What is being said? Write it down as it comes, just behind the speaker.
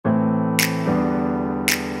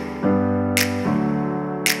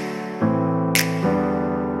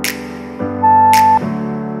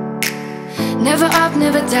up,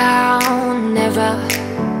 never down, never.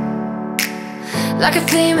 Like a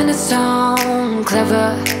theme in a song,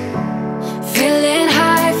 clever. Feeling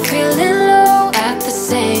high, feeling low at the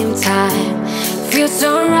same time. Feels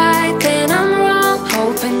so right, then I'm wrong,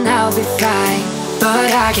 hoping I'll be fine.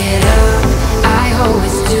 But I get up, I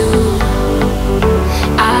always do.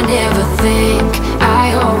 I never think,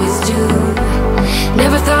 I always do.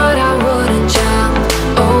 Never thought I wouldn't jump,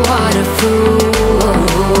 oh what a fool.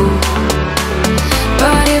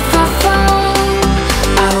 But if I fall,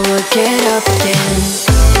 I will get up again.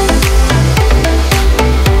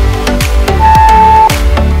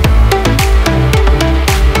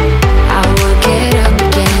 I will get up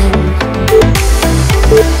again.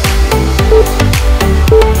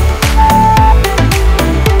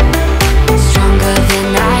 Stronger than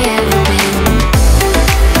I ever been.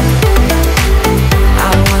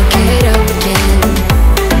 I will get up again.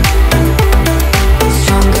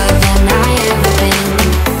 Stronger than I ever been.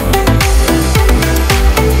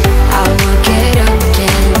 I will get up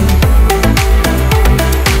again.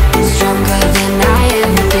 Stronger than I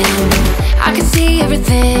ever been. I can see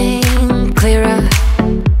everything clearer.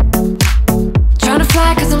 Trying to fly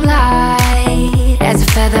 'cause I'm light as a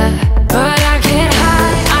feather. But I get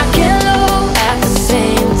high, I get low at the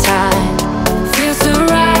same time. Feels so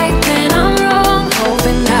right, then I'm wrong,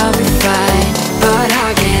 hoping I'll be fine. But I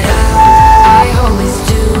get up, I always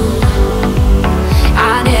do.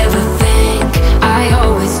 I never think, I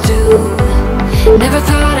always do. Never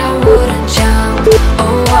thought I wouldn't jump,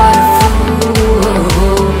 oh what a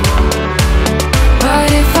fool. But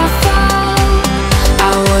if I fall,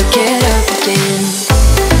 I will get up again.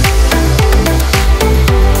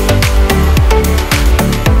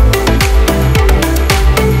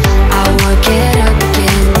 I will get up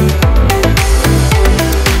again.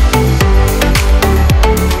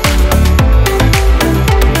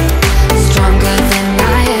 Stronger than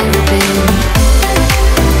I ever been.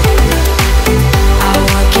 I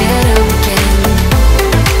will get up again.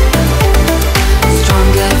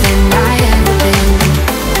 Stronger than I ever been.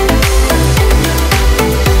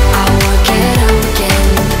 I will get up again.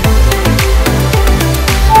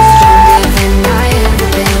 Stronger than I ever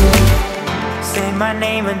been. Say my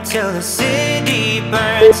name until the city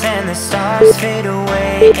burns and the stars fade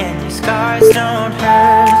away and your scars don't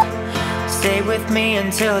hurt. Stay with me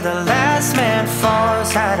until the last man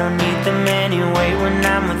falls. I don't need them anyway. When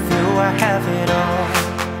I'm with you, I have it all.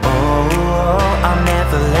 Oh, I'll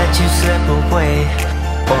never let you slip away.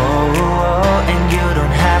 Oh, and you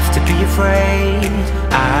don't have to be afraid.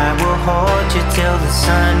 I will hold you till the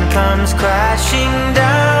sun comes crashing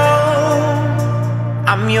down.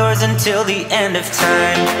 I'm yours until the end of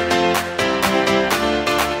time.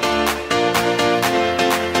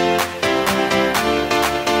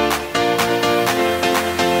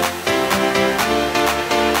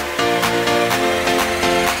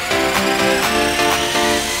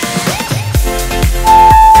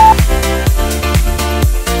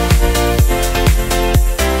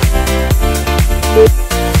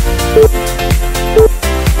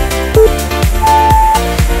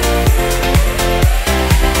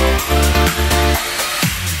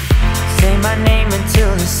 Say my name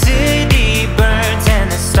until the city burns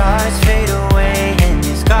and the stars fade away and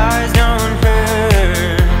your scars don't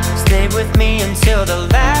hurt. Stay with me until the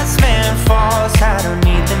last man falls. I don't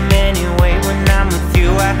need them anyway. When I'm with you,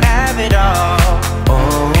 I have it all.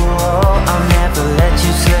 Oh, I'll never let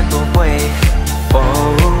you slip away.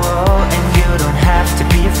 Oh, and you don't have to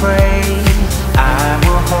be afraid. I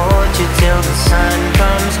will hold you till the sun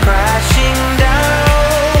comes crashing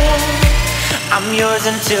down. I'm yours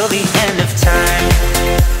until the end of time.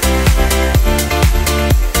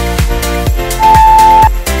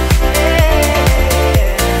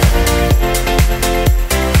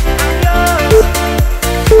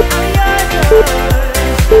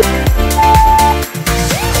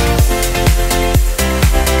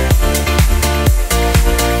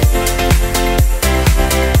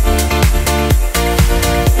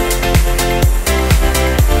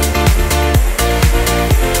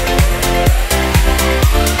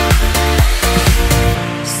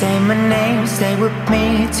 Say my name, stay with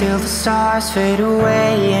me till the stars fade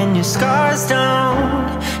away and your scars don't,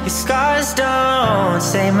 your scars don't.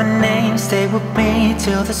 Say my name, stay with me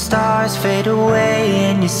till the stars fade away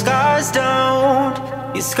and your scars don't,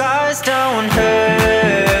 your scars don't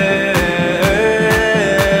hurt.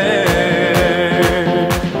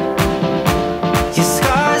 Your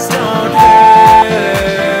scars don't hurt.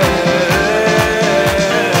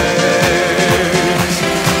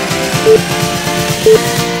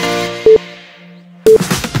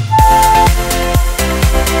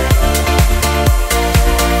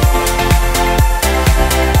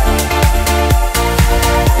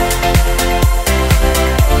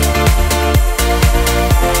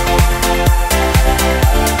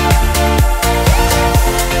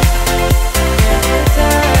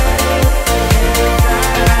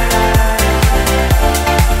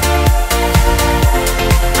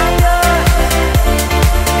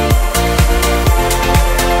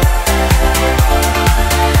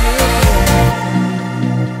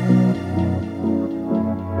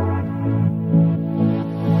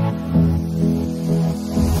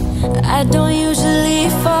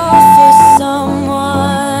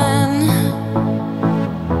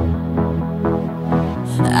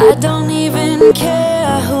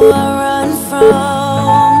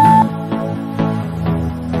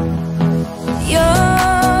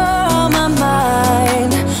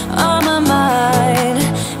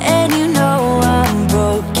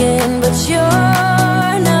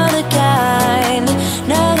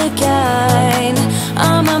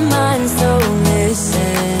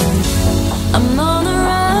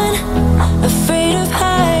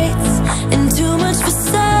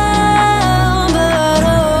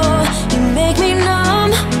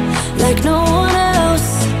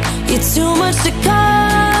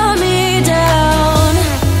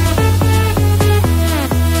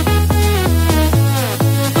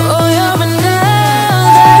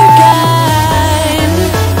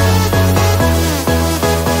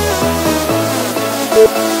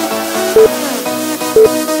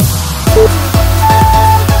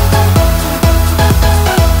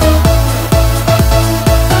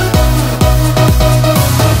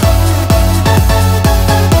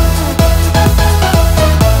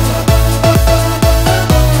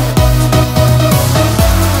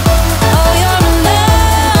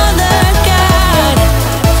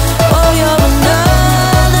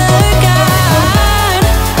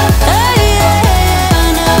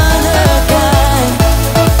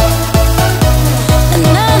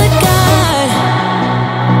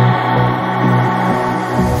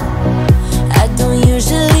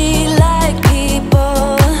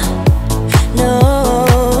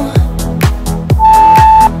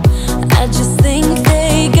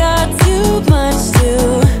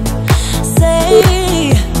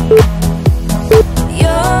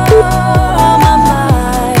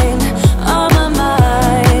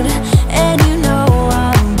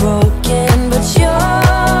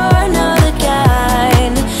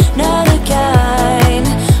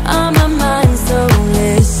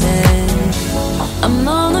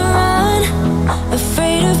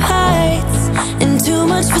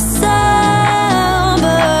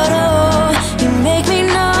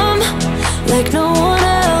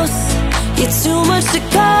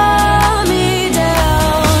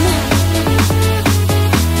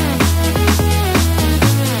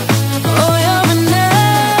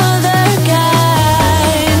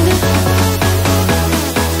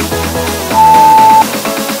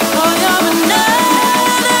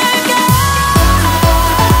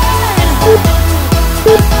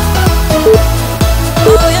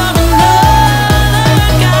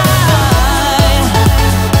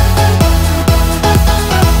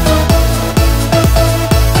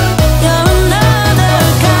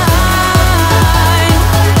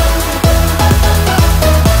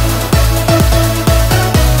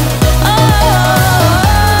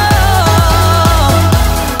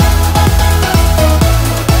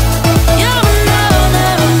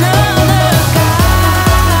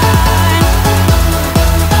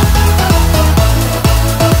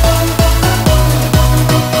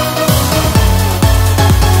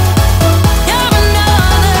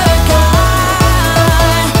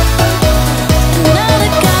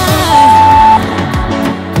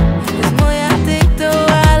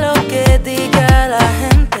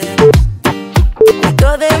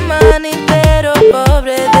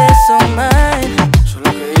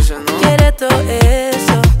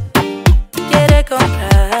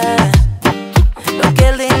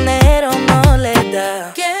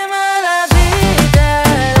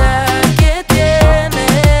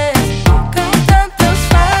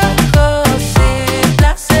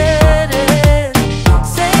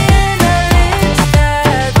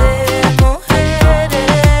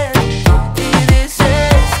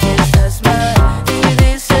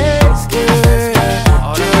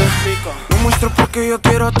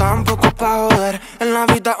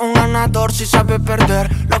 vida un ganador si sabe perder.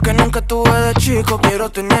 Lo que nunca tuve de chico quiero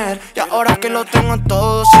tener. Y ahora que lo tengo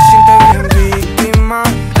todo se siente bien víctima.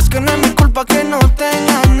 Es que no es mi culpa que no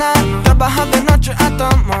tenga nada. Trabaja de noche hasta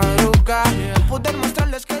madrugar, poder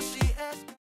mostrarles que